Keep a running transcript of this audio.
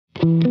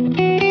So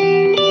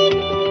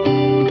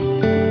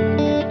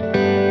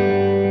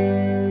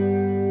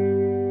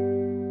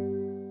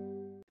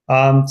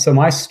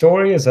my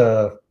story is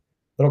a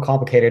little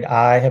complicated.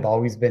 I have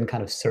always been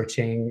kind of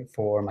searching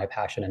for my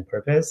passion and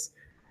purpose,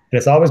 and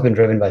it's always been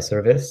driven by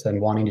service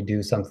and wanting to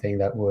do something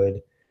that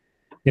would,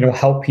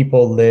 help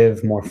people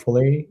live more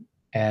fully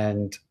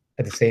and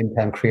at the same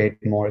time create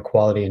more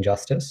equality and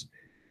justice.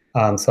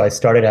 So I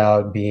started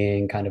out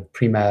being kind of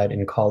pre-med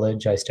in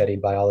college. I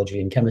studied biology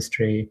and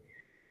chemistry,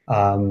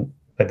 and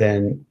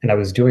I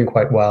was doing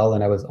quite well,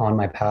 and I was on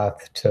my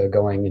path to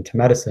going into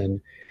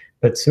medicine,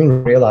 but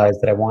soon realized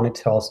that I wanted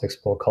to also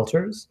explore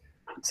cultures.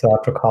 So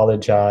after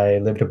college, I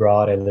lived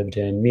abroad. I lived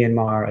in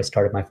Myanmar. I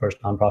started my first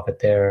nonprofit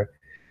there,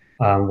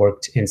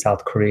 worked in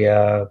South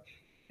Korea,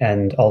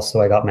 and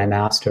also I got my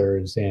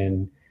master's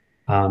in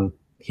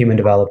human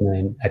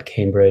development at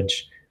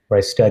Cambridge, where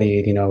I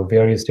studied,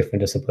 various different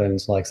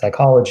disciplines like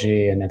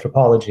psychology and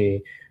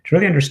anthropology to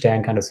really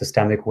understand kind of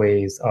systemic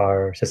ways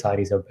our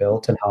societies are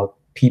built and how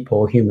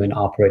people, human,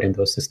 operate in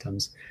those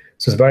systems.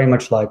 So it's very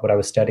much like what I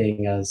was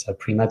studying as a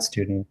pre-med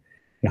student,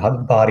 how the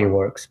body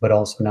works, but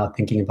also now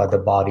thinking about the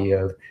body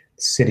of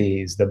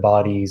cities, the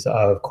bodies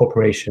of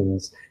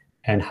corporations,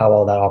 and how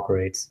all that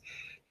operates.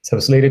 So I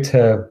was slated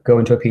to go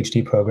into a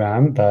PhD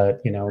program, but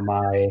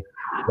my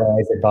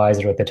wise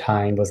advisor at the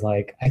time was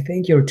like, "I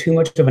think you're too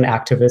much of an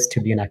activist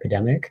to be an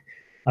academic.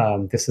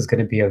 This is going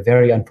to be a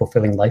very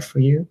unfulfilling life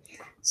for you.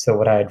 So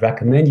what I'd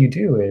recommend you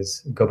do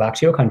is go back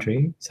to your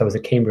country." So I was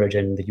at Cambridge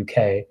in the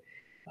UK,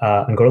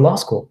 and go to law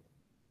school.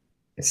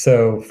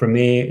 So for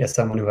me, as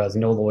someone who has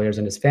no lawyers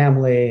in his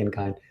family and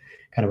kind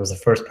of was the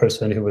first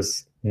person who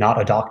was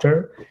not a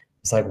doctor,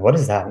 it's like, what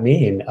does that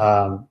mean?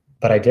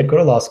 But I did go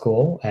to law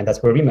school, and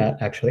that's where we met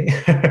actually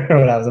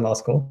when I was in law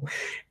school,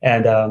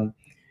 and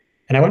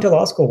I went to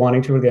law school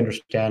wanting to really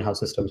understand how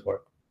systems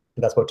work.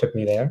 That's what took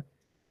me there.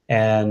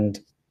 And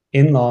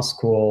in law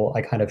school,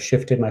 I kind of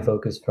shifted my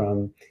focus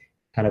from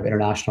kind of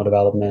international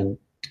development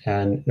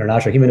and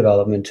international human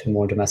development to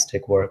more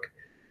domestic work.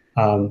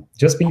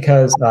 Just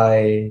because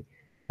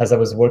as I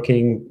was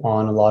working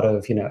on a lot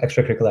of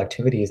extracurricular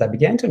activities, I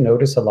began to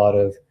notice a lot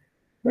of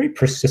very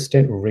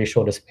persistent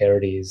racial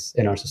disparities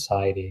in our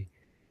society,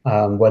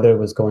 whether it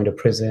was going to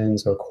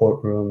prisons or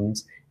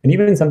courtrooms, and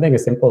even something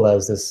as simple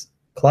as this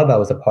club I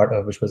was a part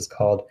of, which was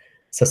called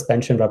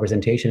Suspension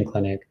Representation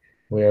Clinic,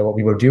 where what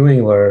we were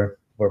doing were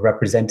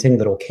representing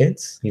little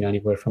kids,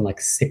 anywhere from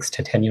like 6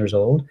 to 10 years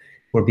old,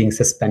 were being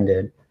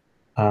suspended.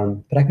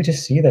 But I could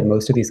just see that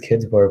most of these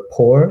kids were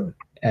poor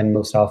and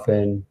most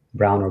often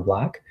brown or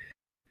black.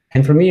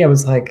 And for me, I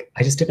was like,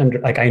 I just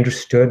didn't I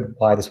understood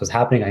why this was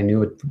happening. I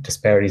knew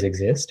disparities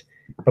exist,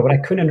 but what I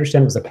couldn't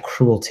understand was the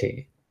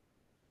cruelty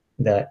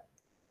that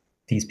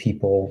these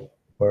people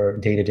were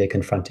day to day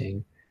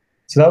confronting.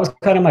 So that was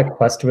kind of my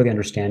quest to really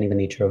understanding the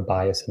nature of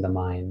bias in the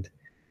mind.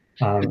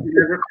 Did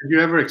you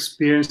ever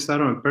experience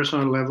that on a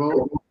personal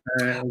level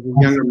as a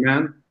younger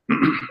man?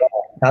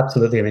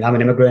 Absolutely. I mean, I'm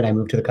an immigrant. I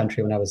moved to the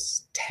country when I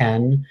was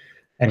 10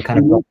 and kind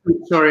of.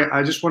 Sorry,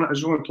 I just want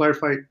to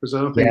clarify because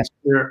I don't think it's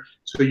clear.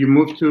 So you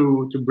moved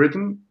to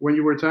Britain when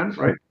you were 10,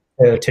 right?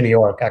 To New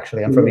York,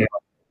 actually. I'm from New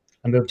York.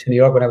 I moved to New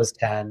York when I was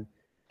 10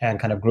 and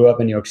kind of grew up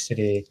in New York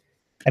City.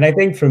 And I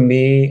think for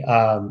me,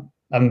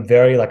 I'm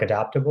very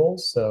adaptable.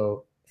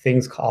 So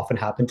things often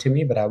happen to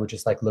me, but I would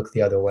just look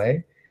the other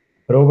way.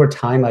 But over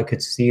time, I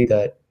could see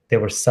that there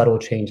were subtle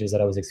changes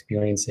that I was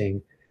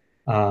experiencing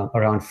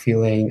around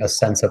feeling a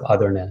sense of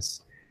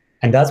otherness.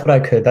 And that's why I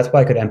could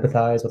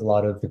empathize with a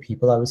lot of the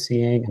people I was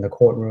seeing in the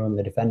courtroom,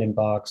 the defendant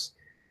box.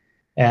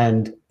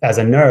 And as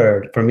a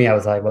nerd, for me, I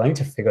was like, well, I need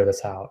to figure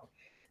this out.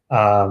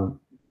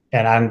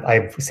 And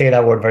I say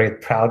that word very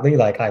proudly.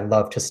 I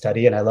love to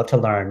study and I love to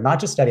learn, not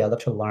just study, I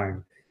love to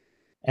learn.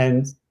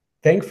 And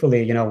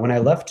thankfully, when I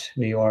left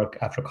New York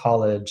after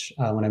college,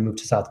 when I moved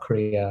to South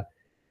Korea,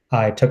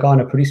 I took on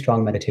a pretty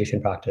strong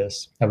meditation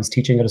practice. I was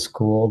teaching at a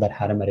school that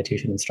had a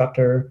meditation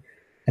instructor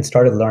and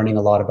started learning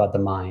a lot about the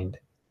mind.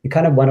 It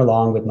kind of went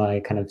along with my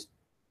kind of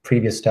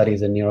previous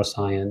studies in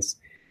neuroscience.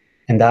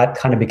 And that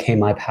kind of became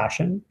my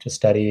passion, to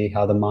study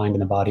how the mind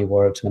and the body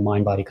works and the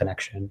mind-body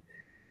connection.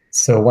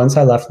 So once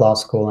I left law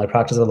school and I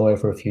practiced as a lawyer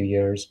for a few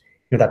years,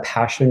 that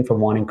passion for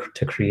wanting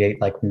to create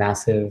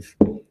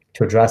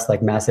to address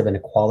massive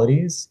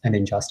inequalities and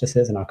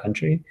injustices in our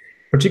country,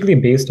 particularly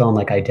based on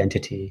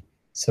identity.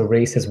 So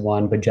race is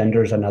one, but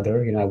gender is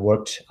another. I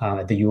worked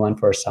at the UN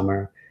for a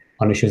summer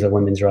on issues of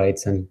women's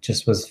rights and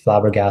just was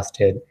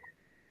flabbergasted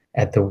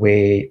at the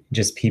way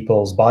just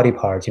people's body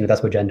parts,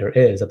 that's what gender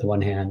is at the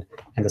one hand,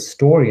 and the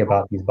story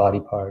about these body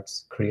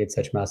parts creates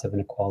such massive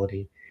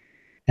inequality.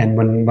 And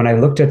when I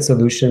looked at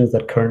solutions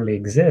that currently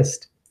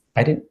exist,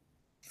 I didn't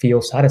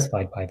feel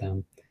satisfied by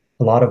them.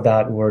 A lot of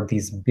that were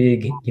these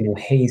big,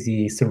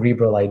 hazy,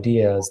 cerebral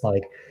ideas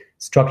like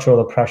structural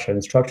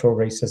oppression, structural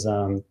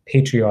racism,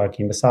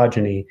 patriarchy,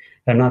 misogyny.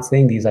 And I'm not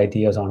saying these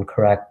ideas aren't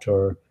correct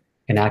or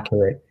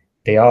inaccurate.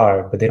 They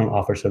are, but they don't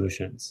offer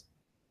solutions.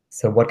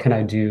 So what can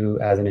I do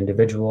as an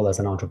individual, as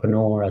an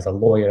entrepreneur, as a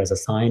lawyer, as a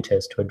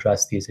scientist to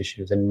address these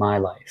issues in my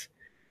life?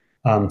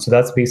 So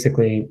that's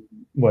basically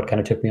what kind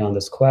of took me on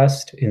this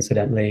quest.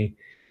 Incidentally,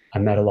 I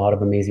met a lot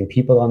of amazing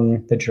people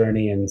on the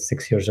journey, and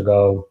 6 years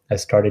ago, I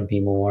started Be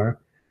More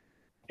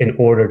in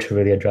order to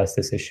really address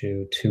this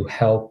issue, to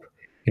help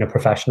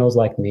professionals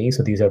like me.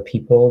 So these are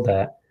people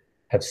that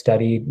have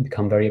studied,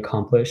 become very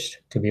accomplished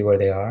to be where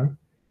they are,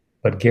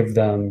 but give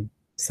them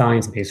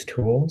science-based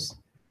tools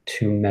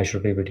to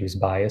measurably reduce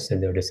bias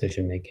in their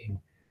decision making.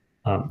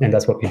 And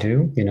that's what we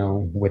do,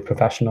 with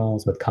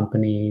professionals, with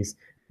companies,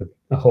 with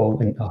a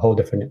whole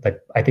different, like,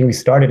 I think we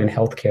started in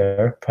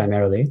healthcare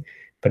primarily,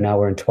 but now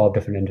we're in 12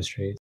 different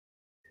industries.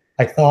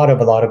 I thought of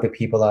a lot of the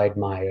people I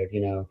admired,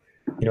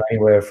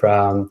 anywhere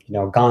from,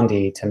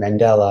 Gandhi to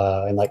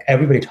Mandela, and like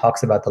everybody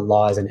talks about the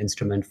law as an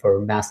instrument for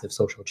massive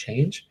social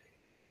change.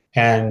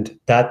 And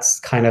that's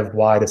kind of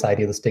why this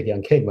idealistic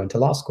young kid went to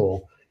law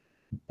school.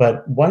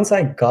 But once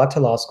I got to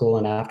law school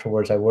and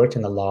afterwards I worked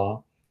in the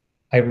law,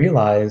 I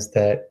realized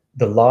that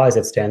the law as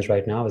it stands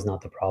right now is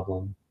not the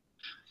problem.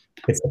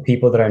 It's the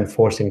people that are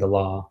enforcing the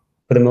law.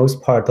 For the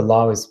most part, the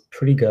law is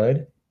pretty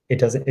good.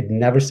 It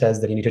never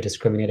says that you need to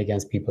discriminate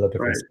against people of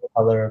different skin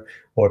color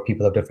or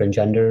people of different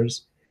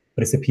genders,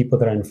 but it's the people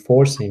that are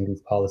enforcing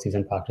these policies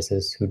and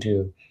practices who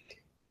do.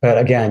 But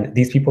again,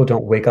 these people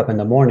don't wake up in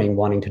the morning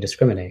wanting to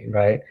discriminate,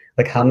 right?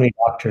 Like how many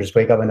doctors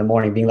wake up in the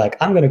morning being like,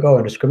 I'm going to go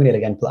and discriminate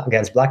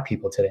against Black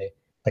people today?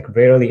 Like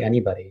rarely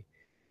anybody.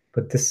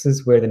 But this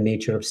is where the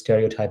nature of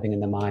stereotyping in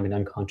the mind and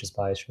unconscious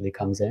bias really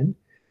comes in.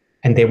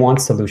 And they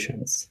want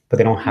solutions, but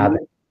they don't have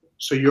it.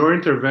 So your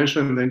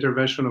intervention, the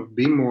intervention of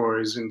Be More,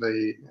 is in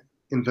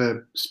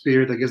the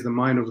spirit, I guess, the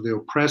mind of the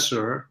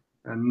oppressor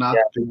and not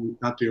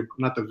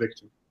the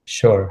victim.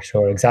 Sure,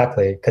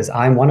 exactly. Because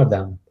I'm one of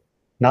them,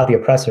 not the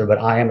oppressor, but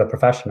I am a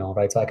professional,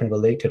 right? So I can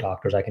relate to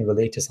doctors, I can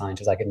relate to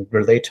scientists, I can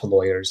relate to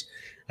lawyers,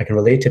 I can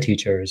relate to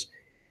teachers.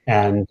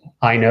 And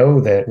I know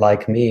that,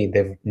 like me,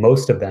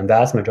 most of them,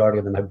 vast majority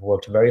of them, have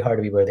worked very hard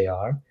to be where they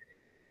are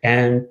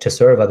and to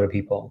serve other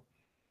people.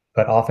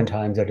 But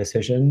oftentimes their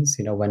decisions,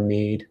 when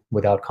made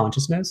without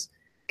consciousness,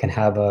 can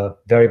have a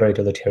very, very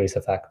deleterious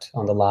effect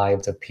on the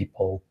lives of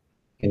people,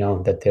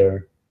 that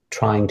they're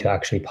trying to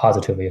actually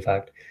positively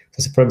affect.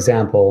 So for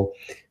example,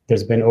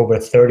 there's been over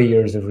 30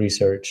 years of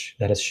research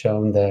that has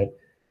shown that,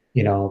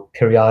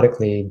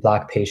 periodically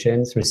Black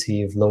patients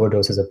receive lower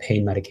doses of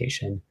pain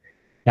medication.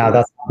 Now,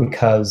 that's not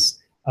because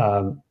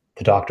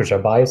the doctors are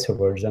biased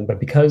towards them, but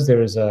because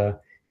there is a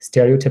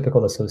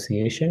stereotypical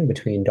association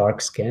between dark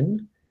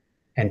skin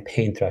and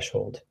pain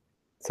threshold.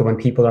 So when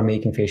people are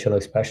making facial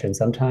expressions,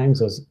 sometimes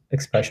those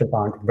expressions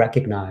aren't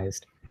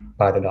recognized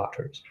by the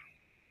doctors.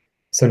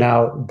 So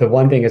now the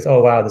one thing is,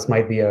 oh, wow, this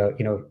might be a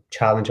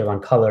challenge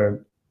around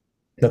color.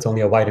 That's only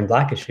a white and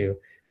Black issue.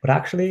 But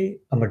actually,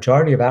 a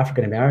majority of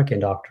African-American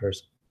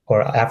doctors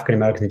or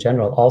African-Americans in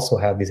general also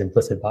have these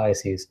implicit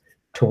biases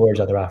towards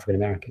other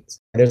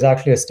African-Americans. There's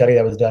actually a study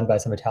that was done by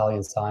some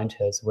Italian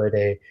scientists where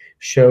they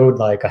showed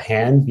like a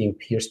hand being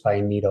pierced by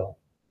a needle.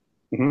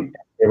 Mm-hmm.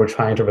 They were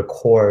trying to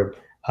record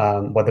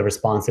what the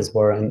responses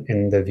were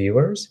in the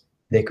viewers.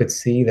 They could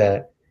see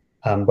that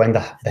when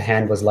the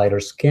hand was lighter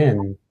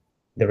skin,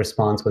 the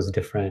response was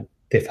different.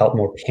 They felt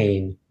more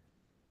pain,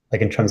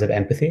 like in terms of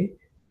empathy,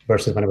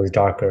 versus when it was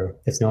darker.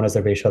 It's known as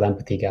the racial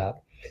empathy gap.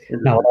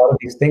 Mm-hmm. Now, a lot of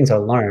these things are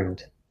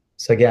learned.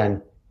 So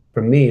again,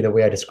 for me, the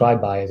way I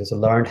describe bias is a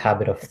learned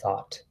habit of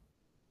thought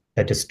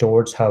that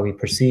distorts how we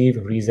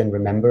perceive, reason,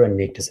 remember, and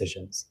make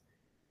decisions.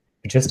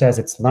 But just as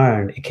it's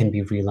learned, it can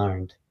be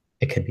relearned.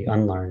 It could be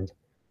unlearned.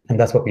 And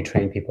that's what we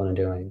train people in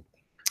doing.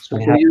 So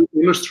can you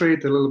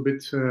illustrate a little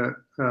bit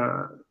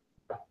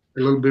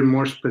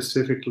more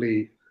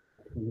specifically,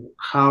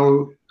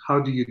 how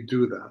do you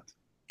do that?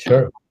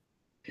 Sure.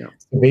 Yeah.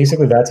 So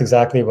basically, that's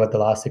exactly what the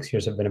last 6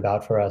 years have been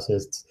about for us,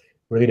 is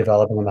really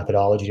developing a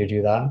methodology to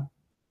do that.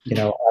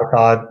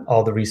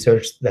 All the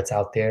research that's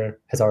out there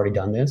has already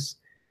done this.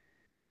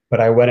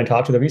 But I went and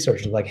talked to the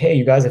researchers, like, hey,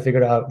 you guys have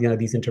figured out,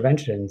 these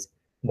interventions.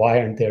 Why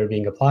aren't they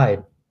being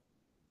applied?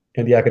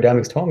 And the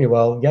academics told me,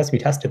 well, yes, we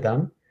tested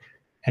them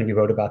and we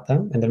wrote about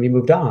them and then we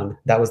moved on.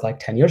 That was like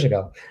 10 years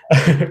ago.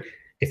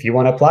 If you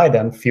want to apply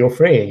them, feel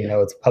free,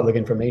 it's public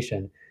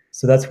information.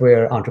 So that's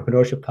where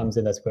entrepreneurship comes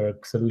in. That's where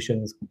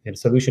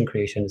solution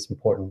creation is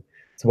important.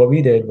 So what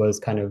we did was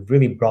kind of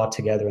really brought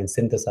together and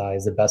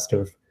synthesize the best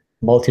of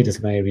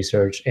multidisciplinary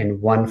research in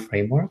one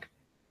framework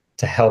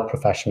to help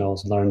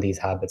professionals learn these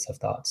habits of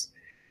thoughts.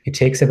 It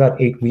takes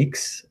about 8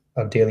 weeks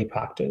of daily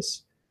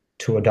practice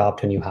to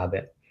adopt a new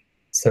habit.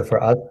 So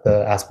for us,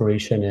 the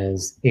aspiration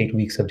is 8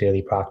 weeks of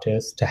daily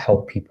practice to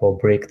help people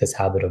break this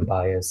habit of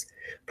bias,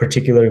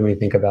 particularly when we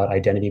think about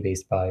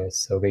identity-based bias,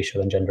 so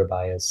racial and gender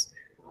bias,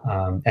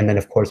 and then,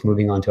 of course,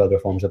 moving on to other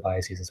forms of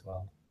biases as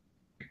well.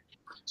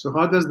 So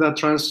how does that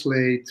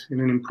translate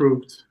in an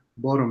improved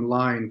bottom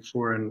line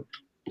for an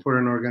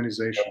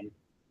organization?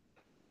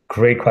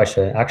 Great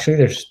question. Actually,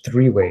 there's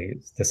 3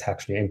 ways this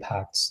actually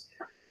impacts.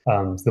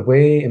 The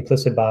way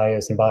implicit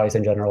bias and bias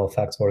in general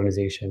affects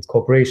organizations,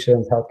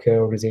 corporations, healthcare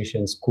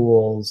organizations,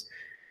 schools,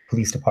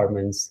 police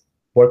departments,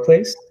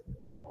 workplace.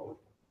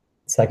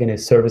 Second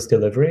is service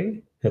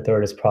delivery. The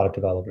third is product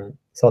development.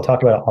 So I'll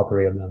talk about all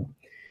three of them.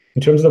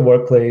 In terms of the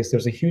workplace,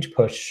 there's a huge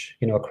push,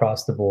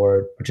 across the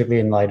board, particularly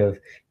in light of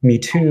Me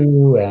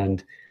Too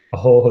and a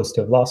whole host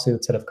of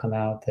lawsuits that have come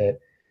out that,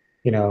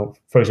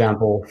 for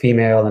example,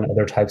 female and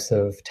other types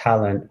of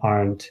talent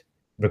aren't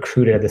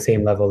recruited at the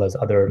same level as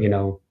other,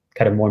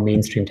 kind of more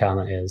mainstream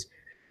talent is.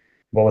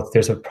 Well,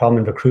 there's a problem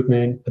in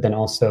recruitment, but then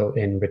also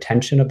in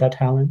retention of that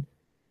talent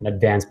and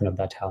advancement of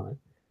that talent.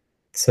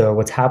 So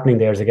what's happening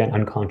there is, again,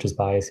 unconscious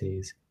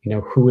biases.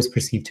 Who is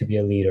perceived to be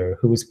a leader?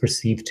 Who is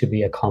perceived to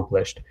be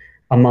accomplished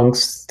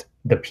amongst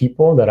the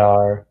people that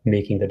are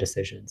making the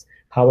decisions?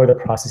 How are the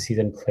processes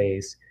in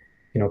place,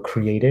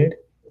 created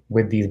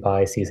with these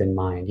biases in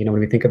mind? When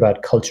we think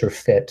about culture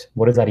fit,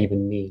 what does that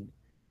even mean?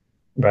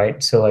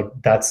 Right? So like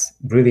that's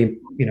really,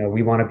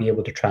 we want to be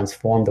able to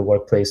transform the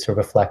workplace to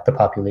reflect the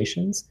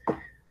populations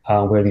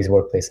where these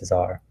workplaces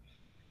are.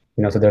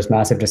 So there's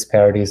massive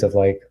disparities of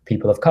like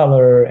people of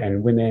color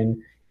and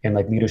women in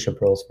like leadership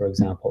roles, for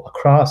example,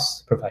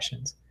 across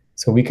professions.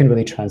 So we can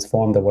really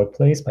transform the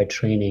workplace by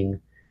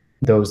training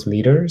those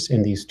leaders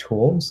in these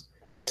tools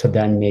to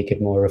then make it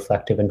more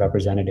reflective and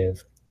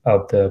representative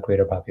of the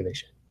greater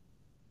population,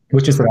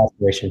 which is the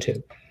aspiration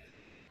too.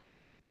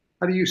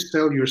 How do you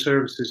sell your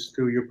services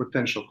to your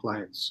potential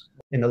clients?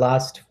 In the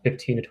last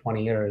 15 to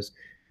 20 years,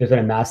 there's been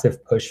a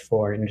massive push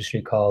for an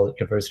industry called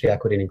diversity,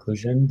 equity, and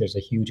inclusion. There's a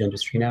huge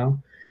industry now.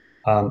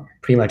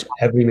 Pretty much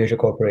every major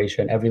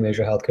corporation, every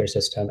major healthcare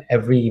system,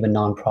 every even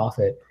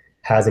nonprofit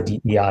has a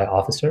DEI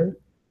officer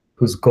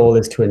whose goal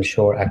is to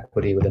ensure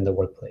equity within the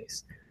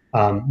workplace.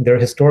 There are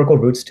historical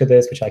roots to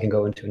this, which I can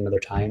go into another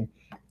time,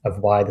 of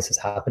why this is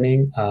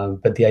happening.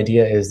 But the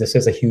idea is this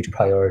is a huge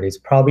priority. It's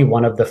probably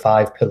one of the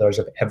 5 pillars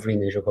of every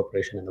major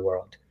corporation in the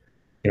world.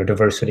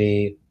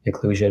 Diversity,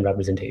 inclusion,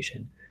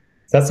 representation.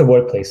 So that's the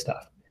workplace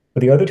stuff.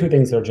 But the other 2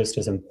 things are just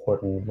as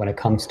important when it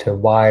comes to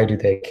why do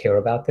they care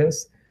about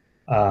this?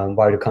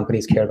 Why do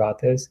companies care about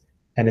this?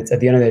 And it's at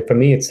the end of the day, for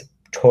me, it's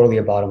totally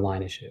a bottom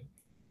line issue.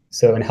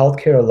 So in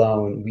healthcare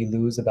alone, we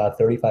lose about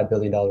 $35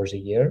 billion a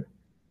year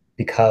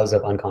because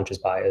of unconscious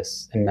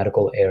bias and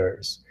medical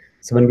errors.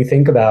 So when we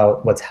think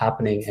about what's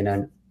happening in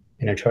an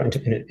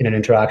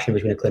interaction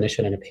between a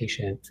clinician and a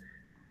patient,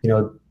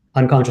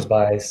 unconscious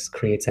bias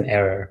creates an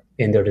error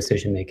in their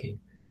decision making,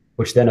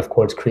 which then, of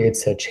course,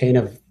 creates a chain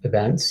of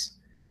events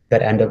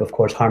that end up, of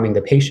course, harming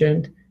the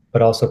patient,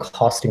 but also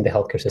costing the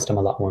healthcare system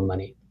a lot more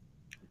money,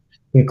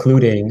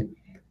 including,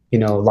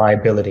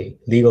 liability,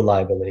 legal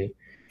liability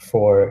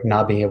for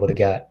not being able to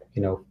get,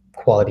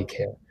 quality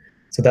care.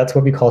 So that's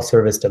what we call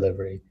service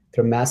delivery.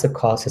 There are massive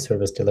costs to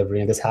service delivery,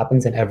 and this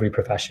happens in every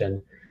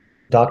profession.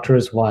 Doctor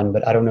is one,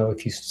 but I don't know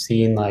if you've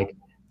seen like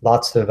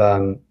lots of,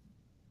 kind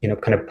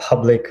of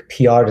public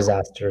PR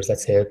disasters.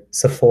 Let's say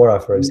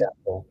Sephora, for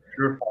example,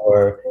 Sure.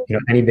 Or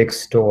any big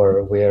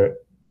store where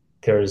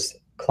there's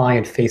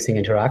client-facing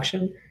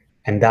interaction,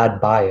 and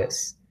that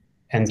bias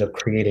ends up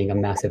creating a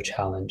massive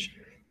challenge.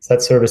 So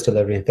that's service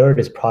delivery. And third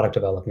is product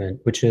development,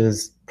 which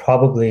is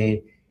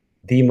probably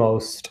the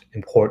most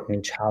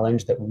important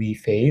challenge that we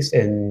face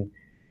in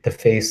the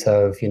face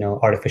of,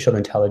 artificial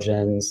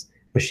intelligence,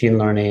 machine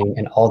learning,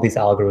 and all these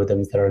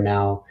algorithms that are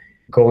now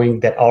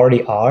that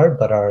already are,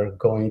 but are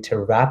going to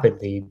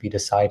rapidly be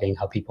deciding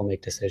how people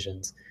make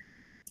decisions.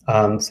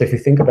 So if you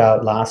think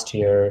about last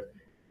year,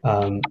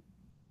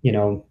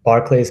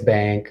 Barclays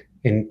Bank,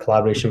 in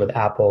collaboration with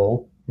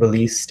Apple,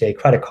 released a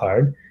credit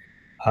card,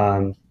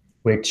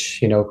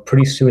 which,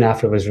 pretty soon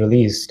after it was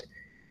released,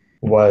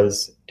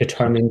 was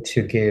determined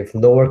to give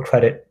lower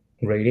credit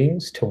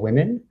ratings to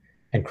women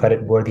and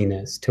credit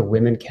worthiness to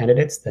women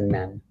candidates than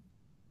men.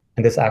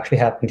 And this actually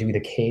happened to be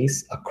the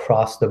case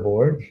across the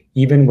board,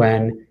 even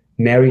when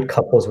married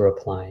couples were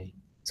applying.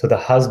 So the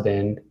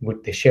husband,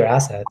 with the share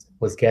assets,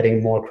 was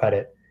getting more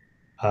credit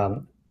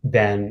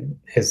than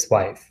his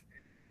wife.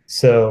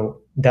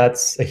 So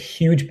that's a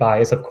huge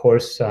bias. Of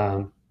course,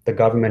 the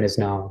government is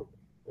now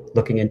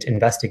looking into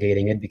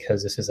investigating it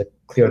because this is a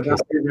clear case.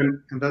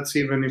 That's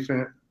even if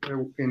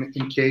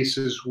in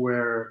cases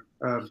where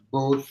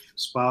both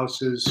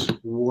spouses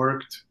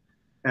worked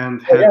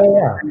and had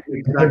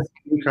exact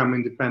income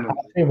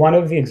independently. One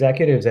of the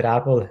executives at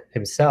Apple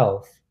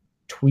himself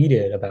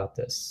tweeted about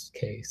this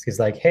case. He's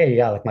like, hey,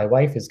 yeah, like my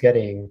wife is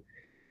getting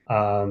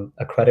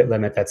a credit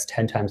limit that's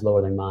 10 times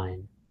lower than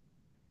mine.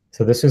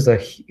 So this is a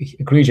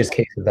egregious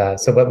case of that.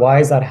 So, but why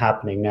is that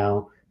happening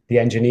now? The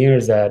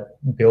engineers that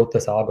built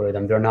this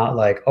algorithm, they're not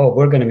like, oh,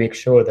 we're going to make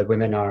sure that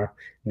women are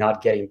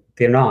not getting,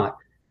 they're not.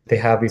 They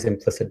have these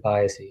implicit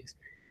biases.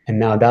 And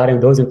now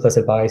those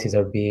implicit biases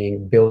are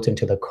being built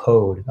into the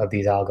code of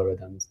these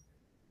algorithms,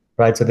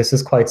 right? So this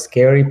is quite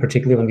scary,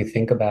 particularly when we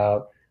think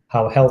about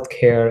how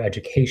healthcare,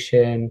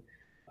 education,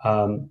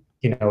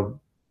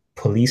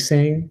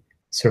 policing,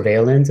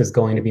 surveillance is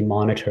going to be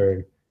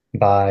monitored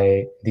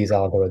by these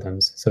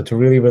algorithms. So it's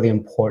really, really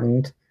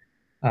important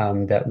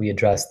that we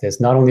address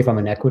this, not only from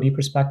an equity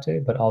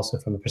perspective, but also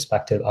from a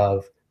perspective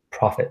of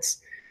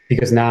profits.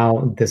 Because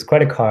now this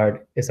credit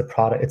card is a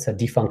product, it's a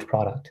defunct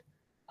product.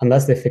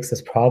 Unless they fix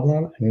this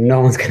problem, no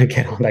one's going to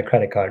get on that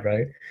credit card,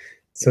 right?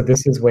 So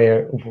this is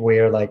where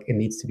like it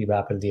needs to be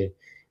rapidly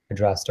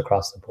addressed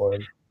across the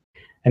board.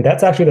 And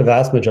that's actually the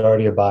vast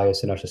majority of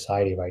bias in our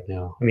society right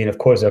now. I mean, of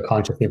course, there are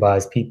consciously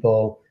biased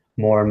people,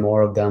 more and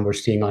more of them we're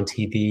seeing on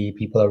TV,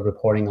 people are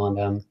reporting on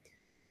them.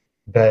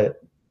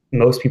 But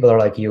most people are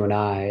like you and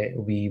I,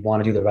 we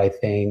want to do the right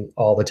thing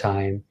all the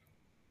time.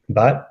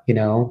 But,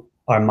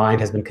 our mind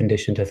has been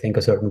conditioned to think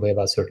a certain way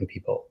about certain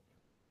people.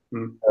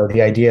 Mm. So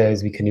the idea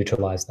is we can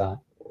neutralize that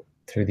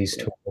through these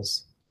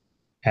tools.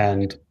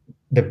 And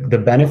the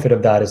benefit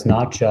of that is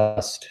not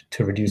just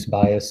to reduce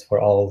bias for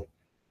all,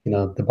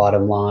 the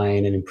bottom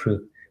line and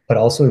improve, but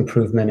also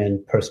improvement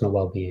in personal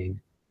well-being.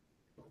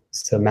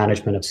 So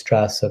management of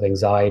stress, of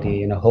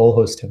anxiety, and a whole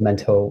host of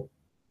mental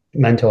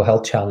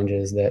health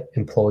challenges that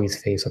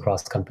employees face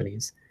across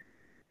companies.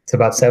 It's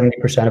about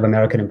 70% of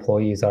American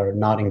employees are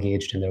not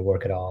engaged in their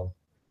work at all,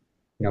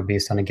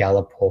 based on a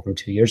Gallup poll from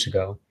 2 years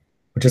ago,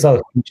 which is a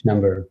huge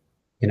number,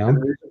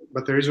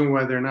 But the reason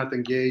why they're not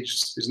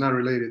engaged is not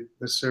related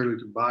necessarily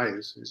to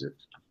bias, is it?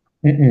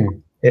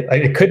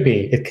 It could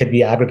be. It could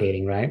be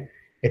aggregating, right?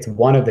 It's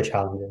one of the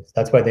challenges.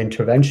 That's why the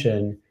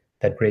intervention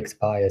that breaks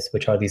bias,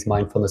 which are these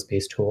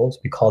mindfulness-based tools,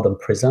 we call them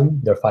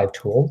PRISM. They're 5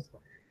 tools.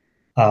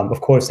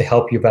 Of course, they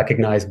help you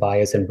recognize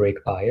bias and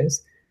break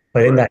bias.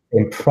 But in that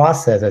same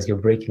process, as you're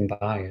breaking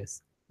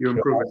bias, you're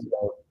improving.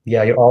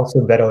 You're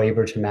also better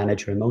able to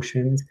manage your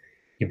emotions.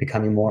 You're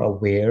becoming more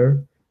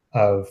aware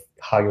of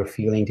how you're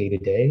feeling day to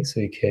day, so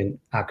you can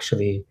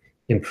actually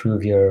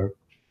improve your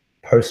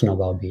personal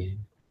well-being.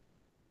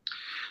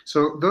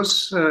 So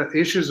those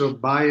issues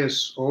of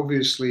bias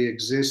obviously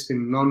exist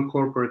in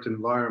non-corporate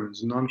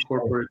environments,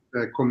 non-corporate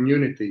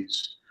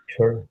communities.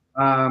 Sure.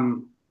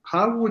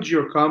 How would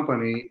your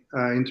company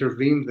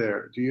intervene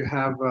there? Do you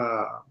have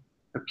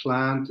a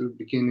plan to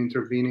begin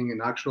intervening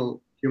in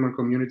actual human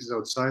communities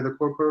outside the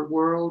corporate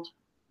world,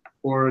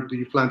 or do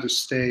you plan to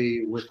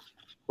stay with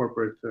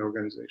corporate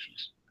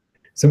organizations?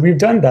 So we've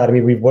done that. I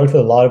mean, we've worked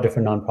with a lot of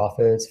different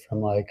nonprofits, from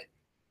like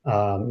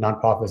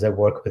nonprofits that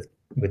work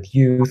with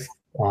youth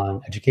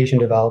on education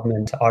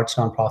development to arts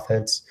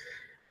nonprofits.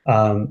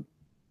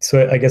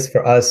 So I guess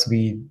for us,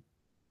 we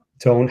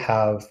don't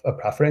have a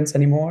preference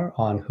anymore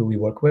on who we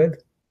work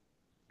with.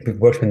 We've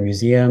worked with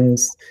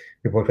museums.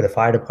 We've worked with the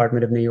fire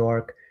department of New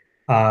York.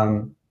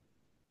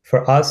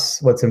 For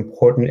us, what's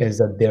important is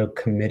that they're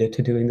committed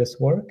to doing this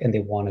work and they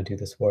want to do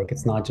this work.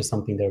 It's not just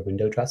something they're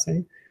window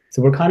dressing.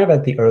 So we're kind of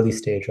at the early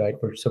stage, right?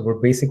 We're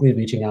basically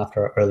reaching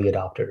after our early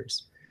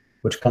adopters,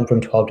 which come from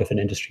 12 different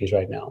industries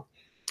right now.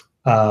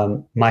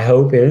 My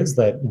hope is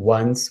that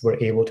once we're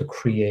able to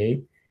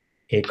create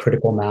a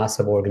critical mass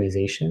of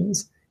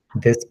organizations,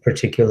 this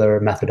particular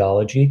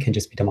methodology can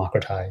just be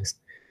democratized.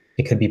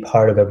 It could be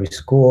part of every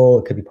school.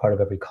 It could be part of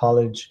every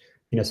college.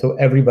 So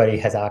everybody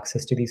has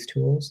access to these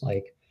tools,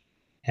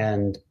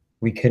 and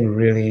we can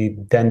really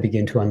then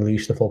begin to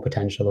unleash the full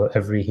potential of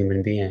every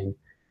human being.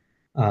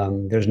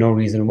 There's no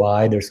reason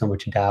why there's so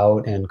much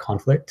doubt and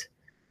conflict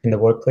in the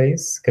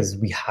workplace, because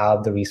we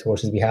have the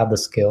resources, we have the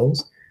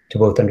skills to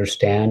both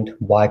understand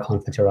why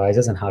conflict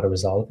arises and how to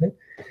resolve it.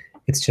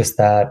 It's just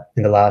that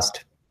in the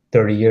last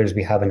 30 years,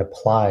 we haven't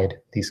applied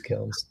these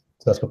skills.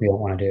 So that's what we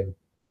want to do.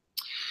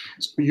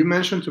 So you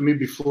mentioned to me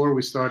before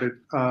we started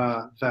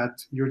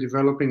that you're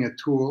developing a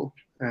tool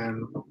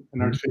and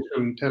an artificial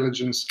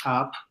intelligence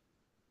app.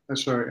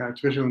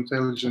 Artificial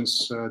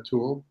intelligence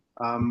tool.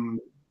 Can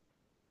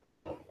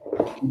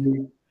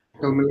you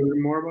tell me a little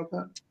bit more about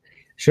that?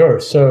 Sure.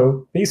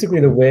 So basically,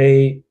 the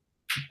way,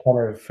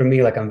 for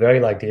me, I'm very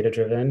data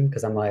driven,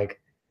 because I'm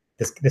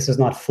this is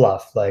not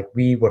fluff.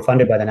 We were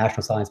funded by the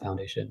National Science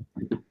Foundation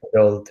to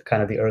build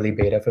kind of the early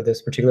beta for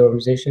this particular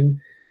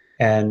organization,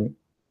 and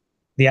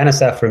the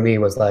NSF for me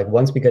was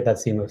once we get that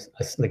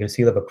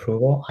seal of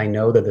approval, I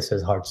know that this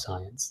is hard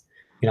science.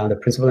 I'm the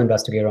principal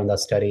investigator on that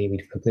study.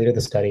 We've completed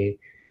the study.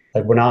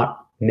 We're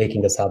not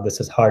making this up.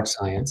 This is hard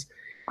science.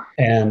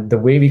 And the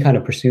way we kind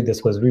of pursued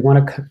this was we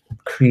want to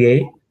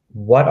create,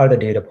 what are the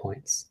data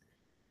points?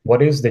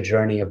 What is the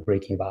journey of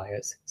breaking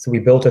bias? So we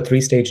built a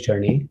 3-stage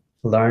journey: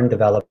 learn,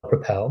 develop,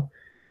 propel.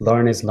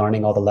 Learn is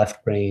learning all the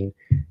left brain,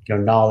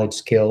 knowledge,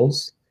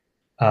 skills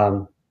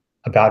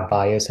about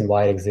bias and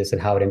why it exists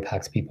and how it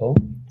impacts people.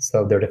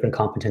 So there are different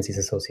competencies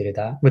associated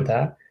with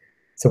that.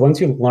 So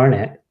once you learn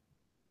it,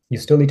 you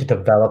still need to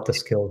develop the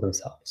skills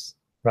themselves,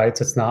 right?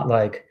 So it's not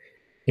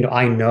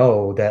I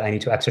know that I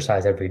need to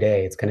exercise every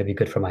day. It's going to be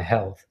good for my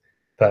health,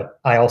 but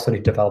I also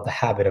need to develop the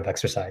habit of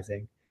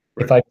exercising.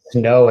 Right. If I just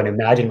know and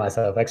imagine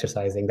myself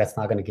exercising, that's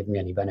not going to give me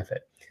any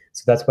benefit.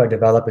 So that's why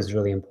develop is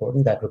really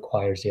important. That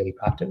requires daily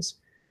practice.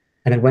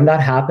 And then when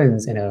that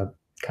happens in a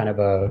kind of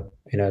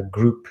in a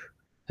group,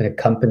 in a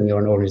company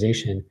or an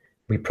organization,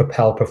 we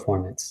propel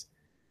performance,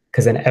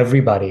 because then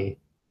everybody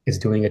is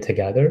doing it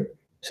together.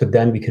 So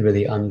then we can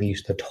really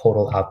unleash the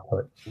total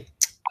output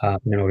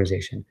in an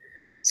organization.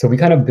 So we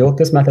kind of built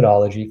this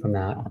methodology from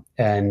that.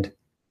 And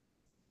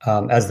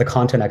as the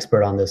content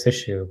expert on this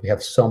issue, we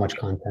have so much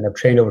content. I've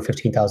trained over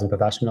 15,000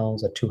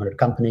 professionals at 200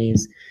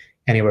 companies,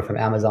 anywhere from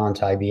Amazon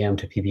to IBM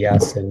to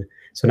PBS. And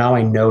so now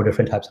I know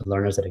different types of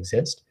learners that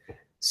exist.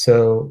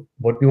 So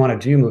what we want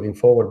to do moving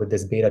forward with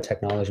this beta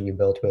technology we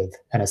built with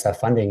NSF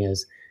funding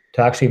is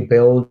to actually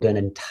build an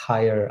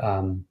entire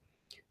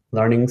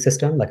learning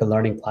system, like a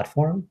learning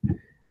platform,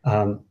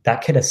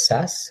 that can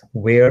assess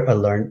where a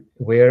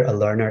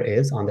learner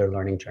is on their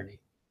learning journey.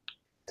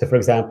 So for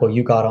example,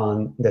 you got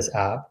on this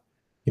app,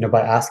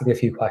 by asking a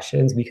few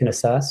questions, we can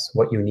assess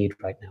what you need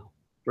right now.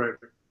 Right.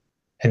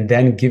 And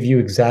then give you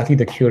exactly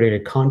the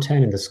curated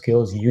content and the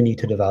skills you need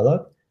to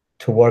develop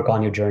to work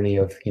on your journey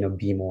of,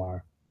 be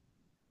more.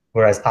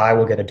 Whereas I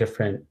will get a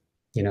different,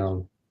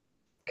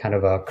 kind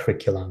of a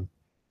curriculum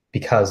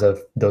because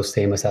of those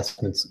same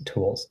assessments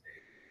tools.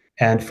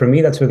 And for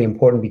me, that's really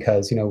important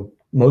because,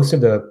 most of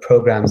the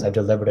programs I've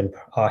delivered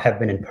have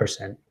been in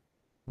person.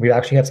 We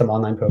actually have some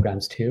online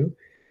programs too,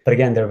 but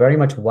again, they're very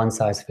much one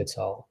size fits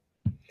all.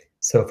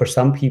 So for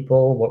some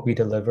people, what we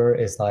deliver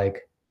is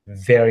like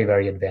very,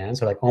 very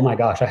advanced. Or like, oh my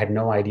gosh, I had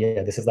no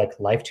idea. This is like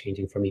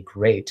life-changing for me.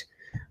 Great.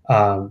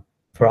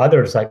 For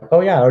others, like,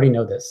 oh yeah, I already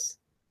know this.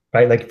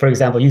 Right? Like, for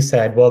example, you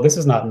said, well, this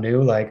is not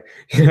new. Like,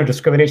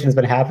 discrimination has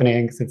been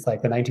happening since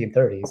like the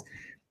 1930s.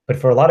 But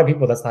for a lot of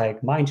people, that's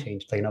like mind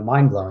change, like,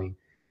 mind blowing.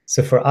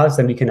 So for us,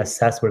 then we can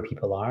assess where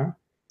people are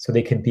so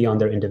they could be on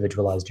their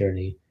individualized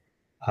journey.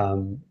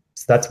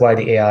 So that's why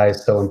the AI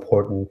is so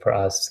important for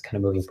us kind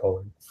of moving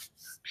forward.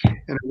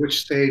 And at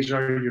which stage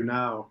are you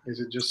now? Is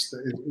it just,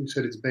 you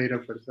said it's beta,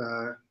 but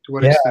to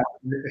what extent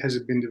has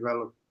it been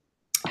developed?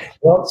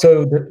 Well,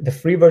 so the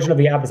free version of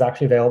the app is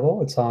actually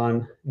available. It's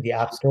on the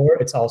App Store.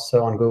 It's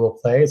also on Google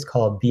Play. It's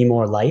called Be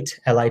More Lite,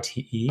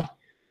 Lite.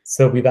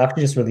 So we've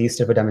actually just released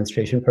it for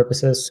demonstration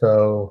purposes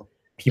so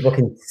people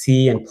can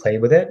see and play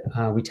with it.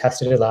 We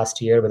tested it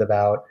last year with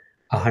about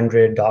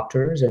 100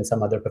 doctors and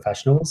some other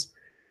professionals,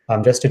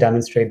 just to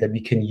demonstrate that we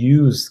can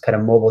use kind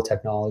of mobile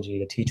technology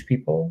to teach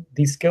people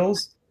these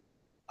skills.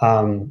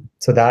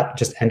 So that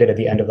just ended at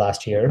the end of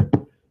last year.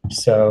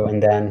 So,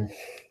 and then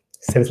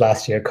since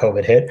last year,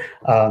 COVID hit.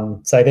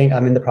 So I think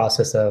I'm in the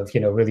process of,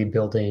 really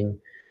building,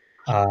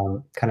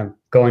 kind of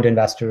going to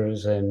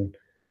investors and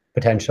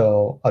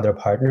potential other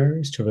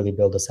partners to really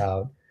build this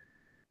out,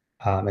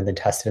 and then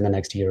test it in the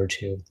next year or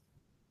two.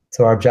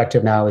 So our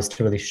objective now is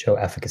to really show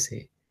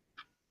efficacy,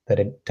 that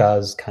it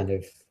does kind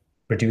of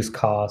reduce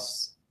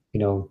costs,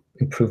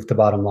 improve the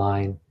bottom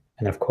line,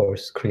 and of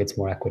course, creates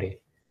more equity.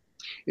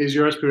 Is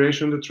your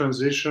aspiration to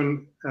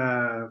transition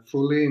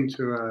fully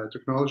into a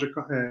technology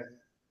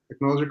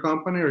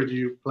company, or do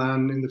you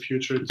plan in the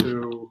future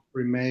to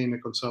remain a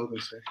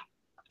consultancy?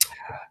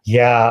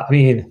 Yeah, I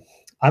mean,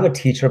 I'm a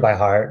teacher by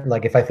heart.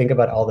 Like, if I think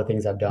about all the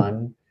things I've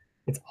done,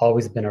 it's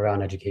always been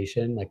around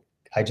education. Like,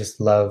 I just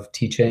love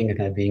teaching and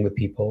kind of being with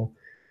people.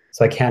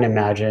 So I can't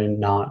imagine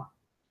not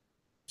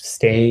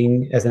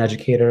staying as an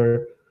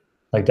educator.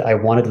 Like, I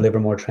want to deliver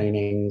more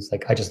trainings.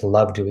 Like, I just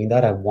love doing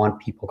that. I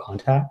want people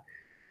contact.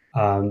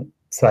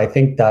 So I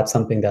think that's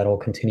something that will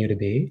continue to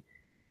be.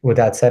 With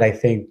that said, I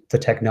think the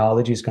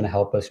technology is going to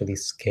help us really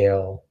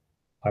scale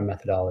our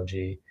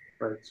methodology.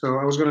 Right. So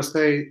I was going to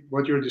say,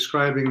 what you're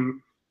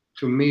describing,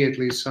 to me at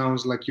least,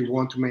 sounds like you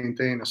want to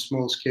maintain a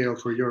small scale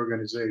for your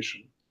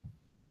organization.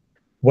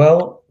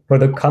 Well, for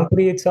the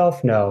company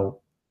itself, no.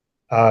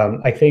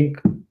 I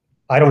think,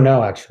 I don't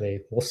know,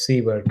 actually. We'll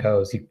see where it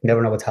goes. You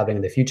never know what's happening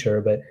in the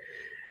future. But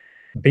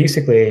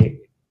basically,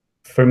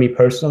 for me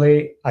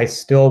personally, I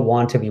still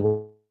want to be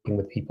working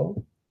with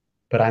people,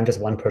 but I'm just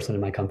one person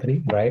in my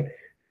company, right?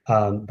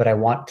 But I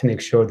want to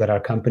make sure that our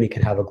company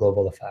can have a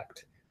global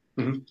effect.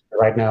 Mm-hmm.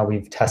 Right now,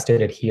 we've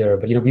tested it here,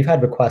 but we've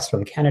had requests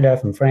from Canada,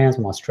 from France,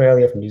 from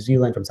Australia, from New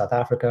Zealand, from South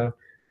Africa,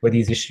 where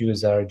these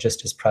issues are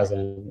just as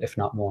present, if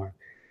not more.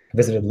 I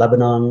visited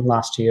Lebanon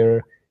last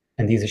year,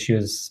 and these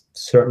issues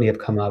certainly have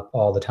come up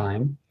all the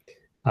time.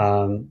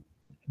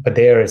 But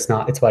there, it's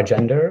about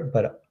gender,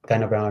 but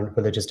then around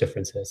religious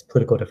differences,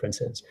 political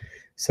differences.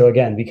 So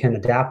again, we can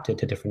adapt it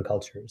to different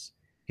cultures.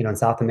 In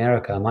South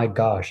America, my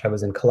gosh, I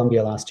was in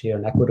Colombia last year,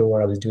 in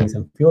Ecuador, I was doing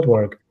some field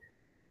work.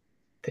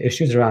 The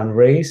issues around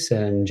race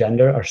and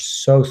gender are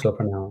so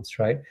pronounced,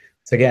 right?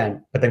 So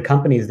again, but then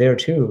companies there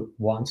too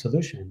want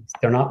solutions.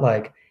 They're not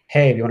like,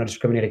 hey, we want to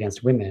discriminate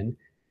against women.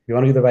 We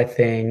want to do the right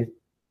thing.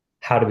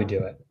 How do we do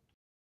it?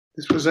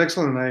 This was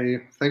excellent. I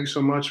thank you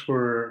so much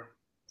for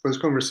this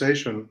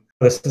conversation.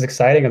 This is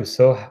exciting. I'm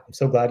so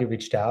glad you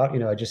reached out.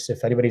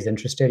 If anybody's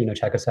interested,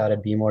 check us out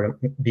at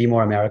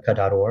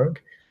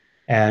bemoreamerica.org.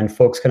 And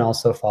folks can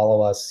also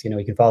follow us.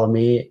 You can follow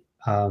me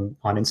on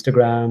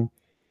Instagram.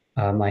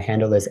 My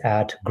handle is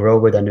at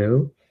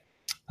growwithanu,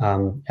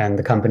 and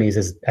the company's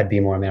is at Be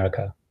More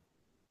America.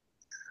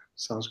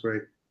 Sounds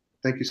great.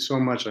 Thank you so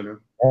much, Anu.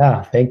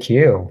 Yeah, thank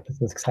you.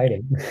 This is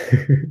exciting.